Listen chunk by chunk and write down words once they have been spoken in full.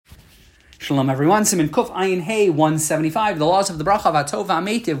Shalom everyone. Siman Kuf Ayin Hey 175. The laws of the bracha of Hatov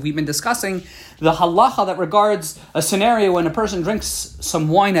Vi'Hameitiv. We've been discussing the halacha that regards a scenario when a person drinks some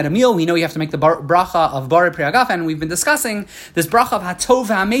wine at a meal. We know you have to make the bracha of Bari Pri Hagafen, and we've been discussing this bracha of Hatov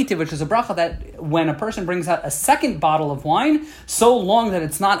Vi'Hameitiv, which is a bracha that when a person brings out a second bottle of wine, so long that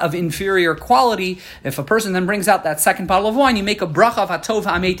it's not of inferior quality, if a person then brings out that second bottle of wine, you make a bracha of Hatov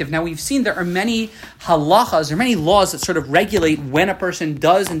Vi'Hameitiv. Now we've seen there are many halachas, there are many laws that sort of regulate when a person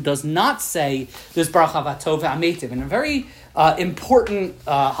does and does not say this bracha of Hatov Vi'Hameitiv. And a very important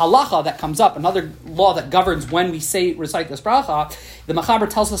halacha that comes up, another law that governs when we recite this bracha, the Machaber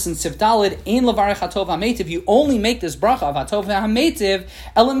tells us in Siv Daled, Ein levarech Hatov Vi'Hameitiv, you only make this bracha of Hatov Vi'Hameitiv,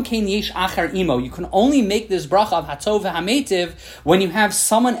 elam kein yesh acher imo. You can only make this bracha of Hatov Vi'Hameitiv when you have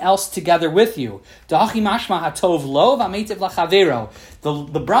someone else together with you. Da'achi mashma Hatov lo Vi'Hameitiv lachavero.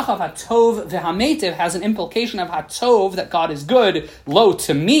 The bracha of Hatov Vi'Hameitiv has an implication of Hatov, that God is good, lo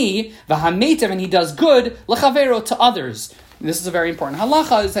to me, Vi'Hameitiv, and he does good, lachavero, to others. And this is a very important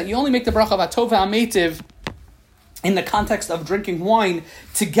halacha, is that you only make the bracha of Hatov Vi'Hameitiv in the context of drinking wine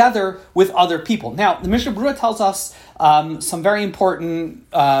together with other people. Now, the Mishnah Berurah tells us some very important,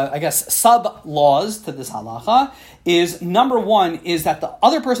 sub-laws to this halacha. Is number one is that the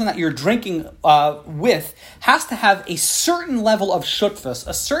other person that you're drinking with has to have a certain level of shutfus,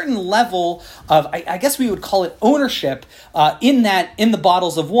 a certain level of, I guess we would call it ownership in the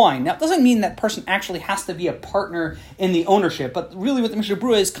bottles of wine. Now, it doesn't mean that person actually has to be a partner in the ownership, but really what the Mishnah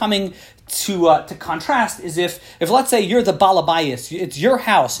Berurah is coming to contrast is if let's say you're the balabayas, it's your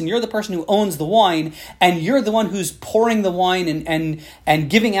house and you're the person who owns the wine and you're the one who's pouring the wine and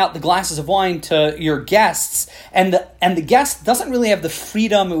giving out the glasses of wine to your guests, and the guest doesn't really have the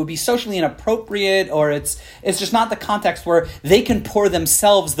freedom, it would be socially inappropriate, or it's just not the context where they can pour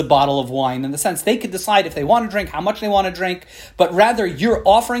themselves the bottle of wine. In the sense, they could decide if they want to drink, how much they want to drink, but rather you're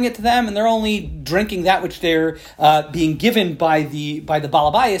offering it to them and they're only drinking that which they're being given by the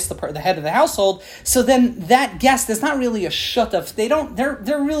balabayas, the head of the household. So then that guest is not really a shutaf.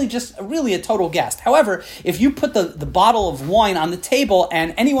 They're really just really a total guest. However, if you put the bottle of wine on the table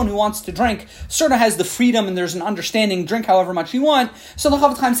and anyone who wants to drink sort of has the freedom and there's an understanding, drink however much you want, so the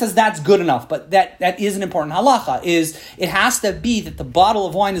Hatov Chaim says that's good enough. But that is an important halacha, is it has to be that the bottle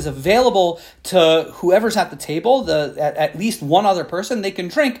of wine is available to whoever's at the table, at least one other person. They can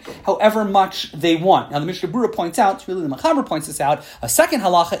drink however much they want. Now the Mishnah Berurah points out, it's really the Machaber points this out, a second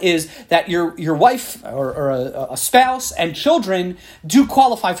halacha is that your wife or a spouse and children do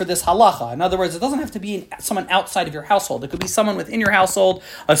qualify for this halacha. In other words, it doesn't have to be someone outside of your household. It could be someone within your household,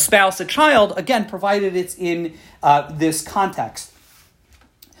 a spouse, a child, again, provided it's in this context.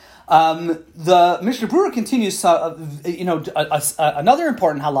 The Mishnah Berurah continues, another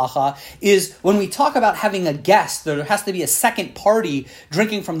important halacha is when we talk about having a guest, there has to be a second party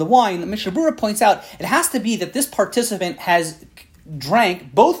drinking from the wine. The Mishnah Berurah points out it has to be that this participant has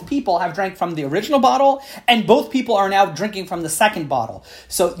both people have drank from the original bottle, and both people are now drinking from the second bottle.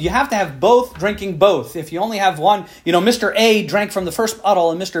 So you have to have both drinking both. If you only have one, Mr. A drank from the first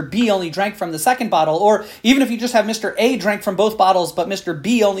bottle and Mr. B only drank from the second bottle, or even if you just have Mr. A drank from both bottles, but Mr.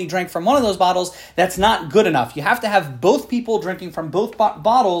 B only drank from one of those bottles, that's not good enough. You have to have both people drinking from both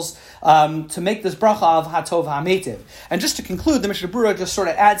bottles to make this bracha of Hatov Vi'Hameitiv. And just to conclude, the Mishnah Berurah just sort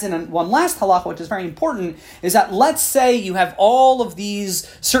of adds in one last halacha, which is very important, is that let's say you have all of these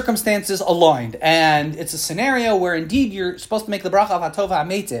circumstances aligned, and it's a scenario where indeed you're supposed to make the bracha of Hatov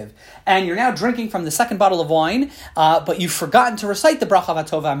Vi'Hameitiv, and you're now drinking from the second bottle of wine, but you've forgotten to recite the bracha of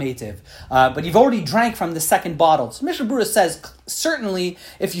Hatov Vi'Hameitiv, but you've already drank from the second bottle. So Mishnah Berurah says, certainly,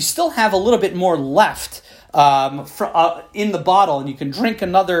 if you still have a little bit more left in the bottle, and you can drink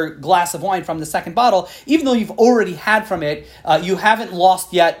another glass of wine from the second bottle, even though you've already had from it, you haven't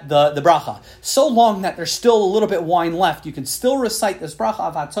lost yet the bracha. So long that there's still a little bit wine left, you can still recite this bracha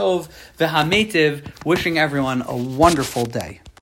of Hatov Vi'Hameitiv, wishing everyone a wonderful day.